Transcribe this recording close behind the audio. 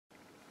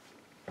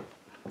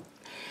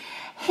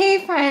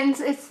Hey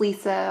friends, it's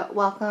Lisa.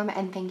 Welcome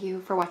and thank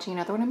you for watching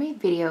another one of my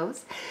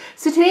videos.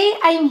 So today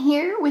I'm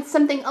here with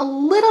something a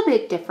little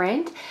bit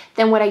different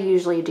than what I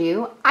usually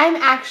do. I'm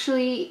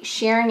actually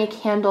sharing a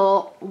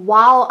candle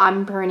while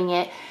I'm burning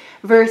it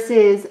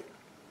versus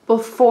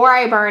before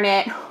I burn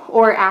it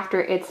or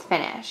after it's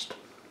finished.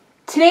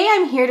 Today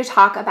I'm here to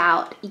talk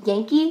about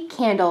Yankee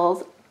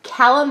Candle's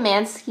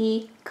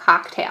Calamansi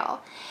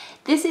Cocktail.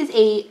 This is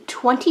a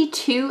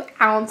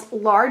 22-ounce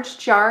large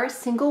jar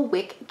single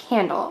wick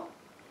candle.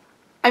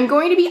 I'm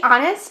going to be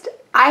honest,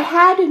 I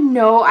had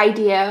no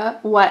idea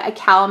what a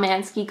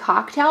Calamansi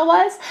cocktail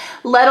was,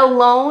 let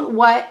alone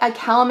what a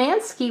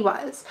Calamansi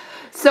was.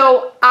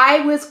 So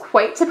I was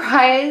quite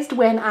surprised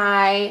when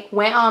I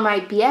went on my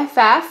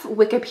BFF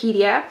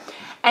Wikipedia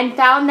and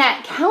found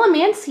that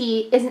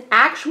Calamansi is an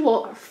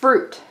actual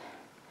fruit.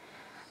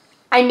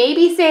 I may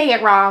be saying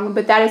it wrong,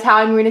 but that is how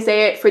I'm going to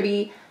say it for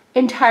the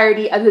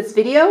entirety of this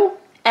video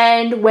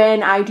and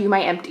when I do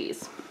my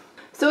empties.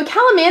 So a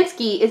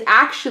Calamansi is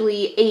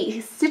actually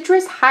a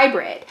citrus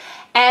hybrid,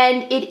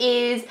 and it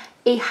is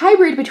a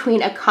hybrid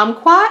between a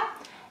Kumquat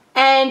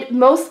and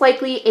most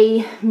likely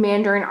a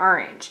Mandarin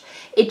orange.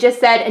 It just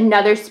said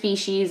another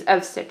species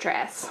of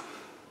citrus.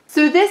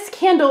 So this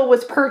candle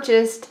was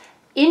purchased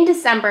in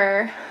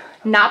December,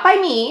 not by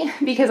me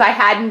because I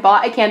hadn't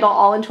bought a candle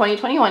all in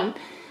 2020,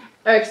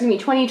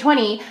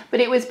 but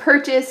it was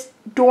purchased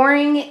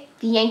during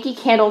the Yankee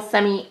Candle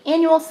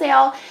semi-annual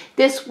sale.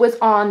 This was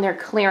on their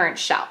clearance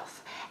shelf.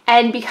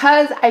 And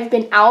because I've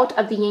been out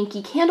of the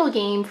Yankee Candle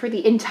game for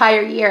the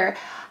entire year,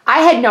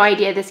 I had no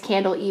idea this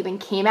candle even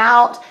came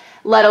out,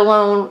 let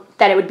alone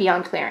that it would be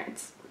on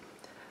clearance.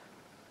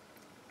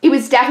 It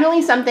was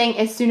definitely something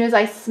as soon as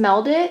I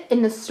smelled it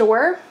in the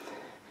store.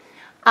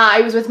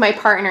 I was with my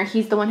partner,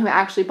 he's the one who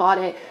actually bought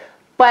it,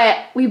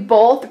 but we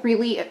both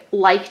really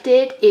liked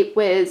it. It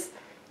was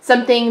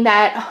something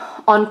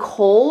that on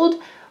cold,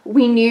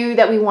 we knew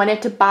that we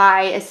wanted to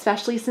buy,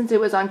 especially since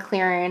it was on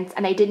clearance,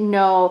 and I didn't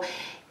know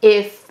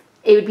if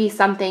it would be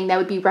something that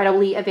would be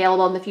readily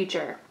available in the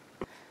future.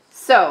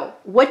 So,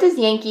 what does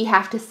Yankee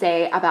have to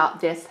say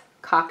about this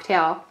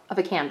cocktail of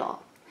a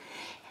candle?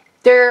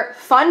 Their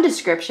fun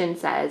description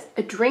says,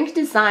 a drink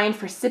designed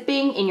for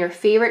sipping in your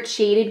favorite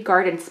shaded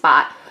garden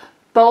spot,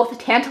 both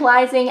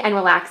tantalizing and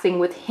relaxing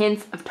with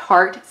hints of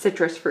tart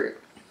citrus fruit.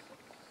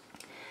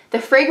 The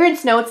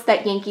fragrance notes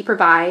that Yankee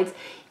provides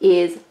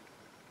is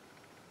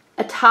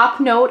a top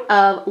note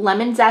of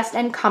lemon zest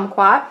and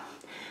kumquat,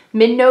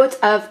 mid notes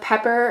of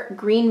pepper,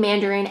 green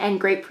mandarin, and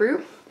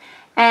grapefruit,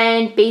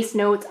 and base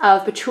notes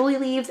of patchouli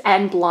leaves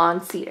and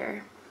blonde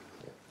cedar.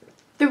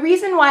 The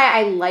reason why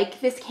I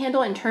like this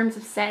candle in terms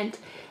of scent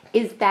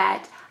is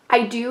that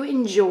I do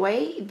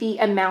enjoy the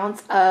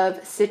amounts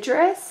of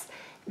citrus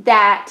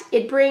that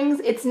it brings.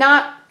 It's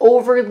not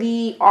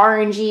overly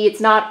orangey, it's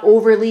not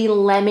overly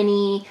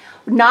lemony.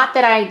 Not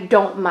that I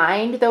don't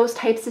mind those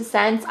types of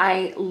scents.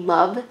 I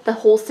love the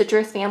whole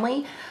citrus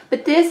family,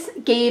 but this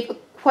gave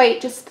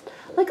quite just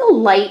like a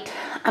light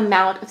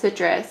amount of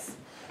citrus.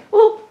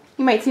 Oh,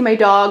 you might see my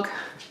dog.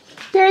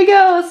 There he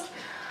goes.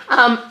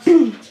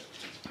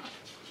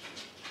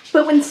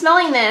 But when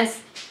smelling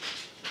this,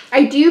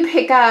 I do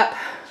pick up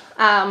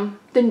the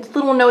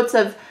little notes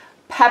of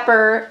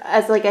pepper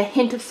as like a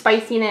hint of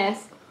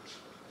spiciness,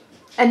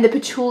 and the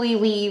patchouli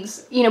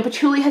leaves. You know,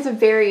 patchouli has a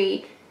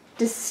very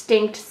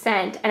distinct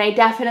scent, and I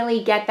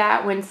definitely get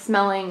that when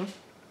smelling.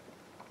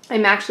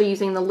 I'm actually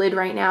using the lid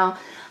right now.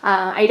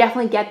 I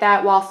definitely get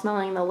that while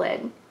smelling the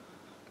lid.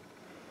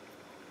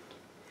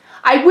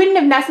 I wouldn't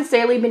have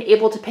necessarily been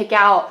able to pick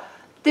out,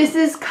 this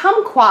is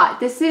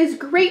kumquat, this is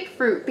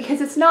grapefruit, because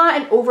it's not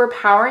an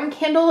overpowering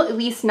candle, at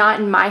least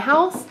not in my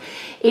house.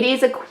 It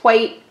is a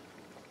quite,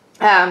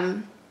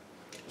 I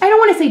don't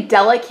want to say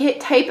delicate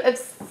type of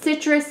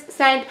citrus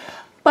scent,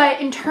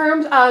 but in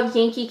terms of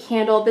Yankee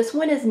Candle, this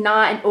one is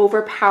not an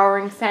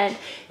overpowering scent.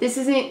 This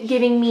isn't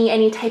giving me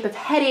any type of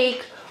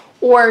headache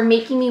or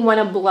making me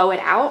want to blow it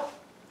out,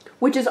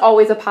 which is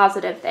always a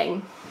positive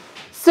thing.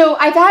 So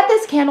I've had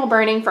this candle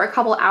burning for a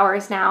couple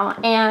hours now,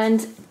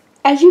 and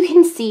as you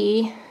can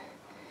see,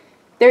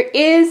 there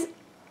is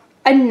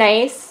a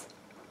nice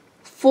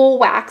full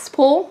wax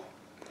pull,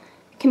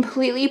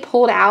 completely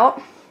pulled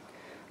out,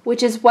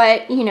 which is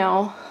what, you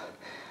know,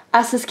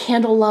 us as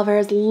candle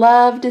lovers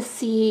love to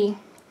see.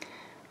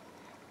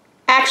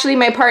 Actually,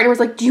 my partner was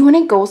like, do you want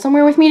to go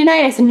somewhere with me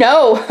tonight? I said,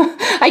 no,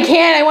 I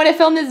can't. I want to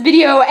film this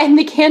video, and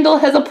the candle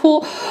has a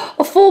full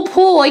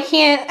pull. I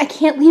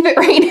can't leave it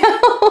right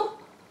now.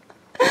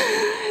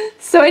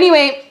 So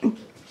anyway,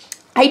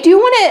 I do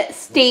want to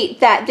state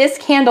that this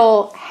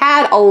candle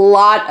had a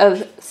lot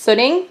of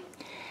sooting,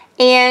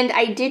 and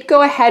I did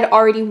go ahead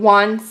already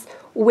once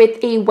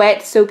with a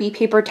wet soapy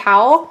paper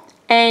towel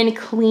and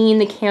clean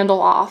the candle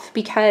off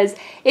because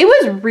it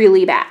was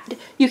really bad.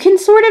 You can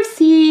sort of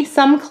see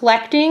some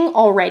collecting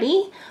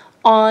already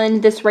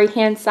on this right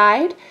hand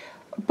side,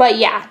 but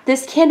yeah,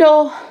 this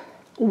candle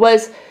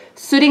was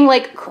sooting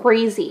like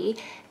crazy,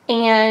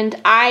 and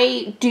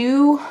I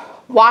do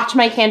watch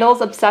my candles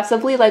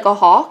obsessively like a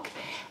hawk,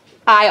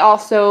 I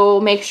also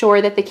make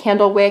sure that the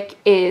candle wick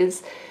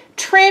is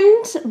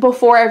trimmed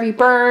before every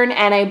burn,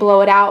 and I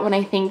blow it out when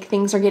I think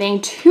things are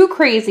getting too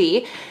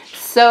crazy.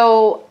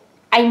 So,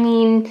 I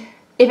mean,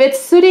 if it's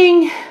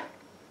sitting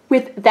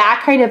with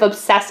that kind of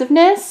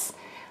obsessiveness,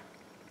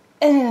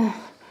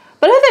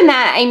 but other than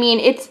that, I mean,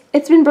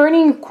 it's been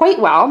burning quite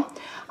well.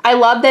 I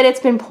love that it's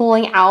been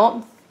pulling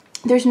out.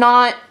 There's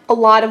not a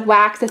lot of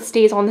wax that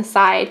stays on the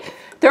side.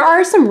 There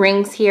are some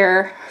rings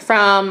here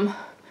from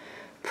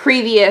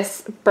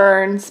previous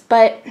burns,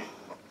 but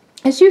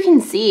as you can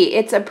see,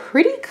 it's a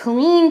pretty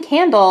clean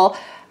candle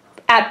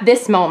at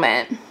this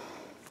moment.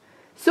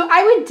 So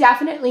I would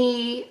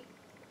definitely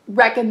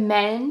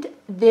recommend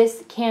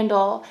this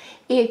candle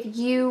if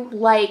you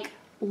like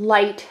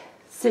light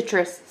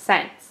citrus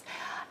scents.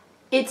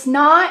 It's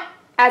not,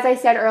 as I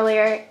said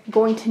earlier,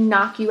 going to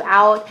knock you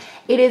out.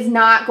 It is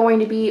not going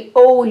to be,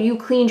 oh, you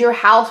cleaned your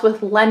house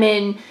with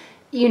lemon,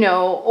 you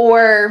know,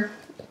 or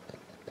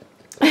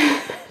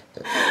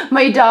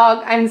my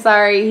dog, I'm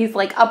sorry, he's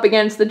like up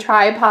against the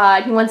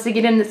tripod. He wants to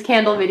get in this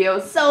candle video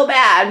so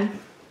bad.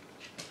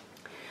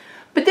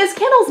 But this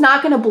candle's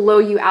not going to blow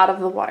you out of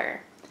the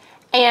water.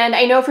 And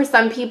I know for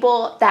some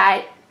people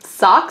that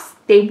sucks.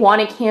 They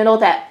want a candle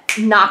that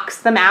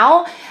knocks them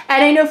out.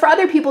 And I know for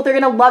other people, they're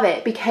going to love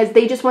it because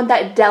they just want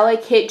that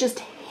delicate just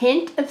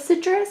hint of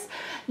citrus,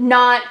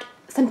 not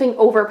something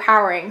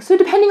overpowering. So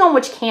depending on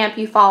which camp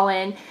you fall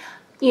in,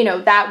 you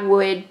know, that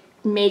would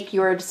make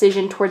your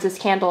decision towards this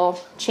candle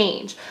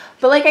change.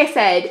 But like I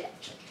said,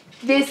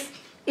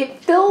 it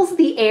fills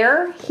the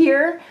air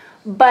here,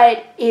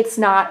 but it's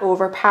not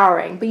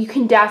overpowering. But you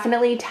can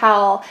definitely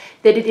tell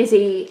that it is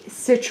a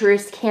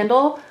citrus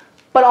candle,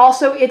 but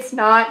also it's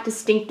not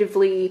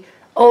distinctively,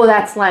 oh,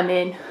 that's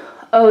lemon,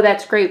 oh,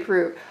 that's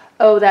grapefruit,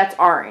 oh, that's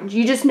orange.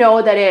 You just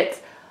know that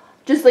it's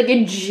just like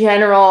a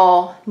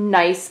general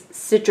nice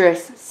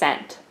citrus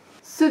scent.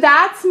 So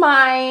that's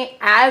my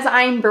as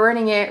I'm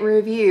burning it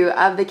review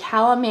of the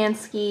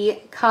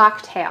Calamansi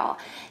Cocktail.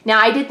 Now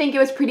I did think it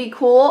was pretty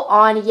cool.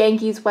 On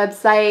Yankee's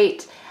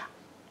website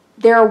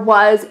there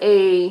was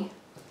a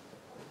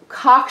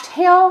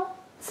cocktail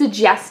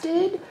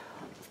suggested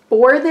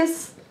for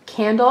this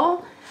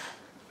candle.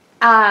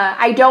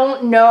 I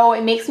don't know,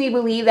 it makes me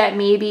believe that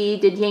maybe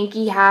did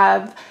Yankee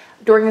have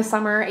during the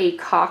summer a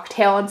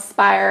cocktail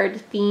inspired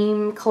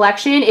theme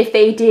collection. If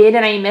they did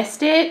and I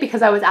missed it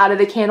because I was out of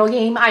the candle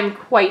game, I'm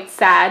quite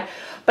sad.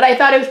 But I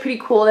thought it was pretty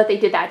cool that they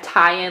did that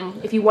tie-in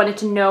if you wanted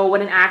to know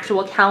what an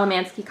actual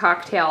Calamansi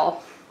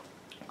cocktail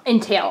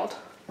entailed.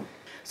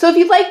 So if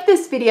you liked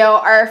this video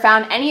or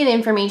found any of the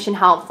information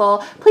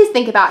helpful, please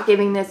think about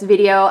giving this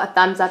video a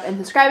thumbs up and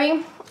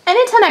subscribing. And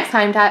until next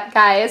time,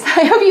 guys,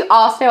 I hope you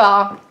all stay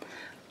well.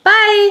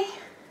 Bye!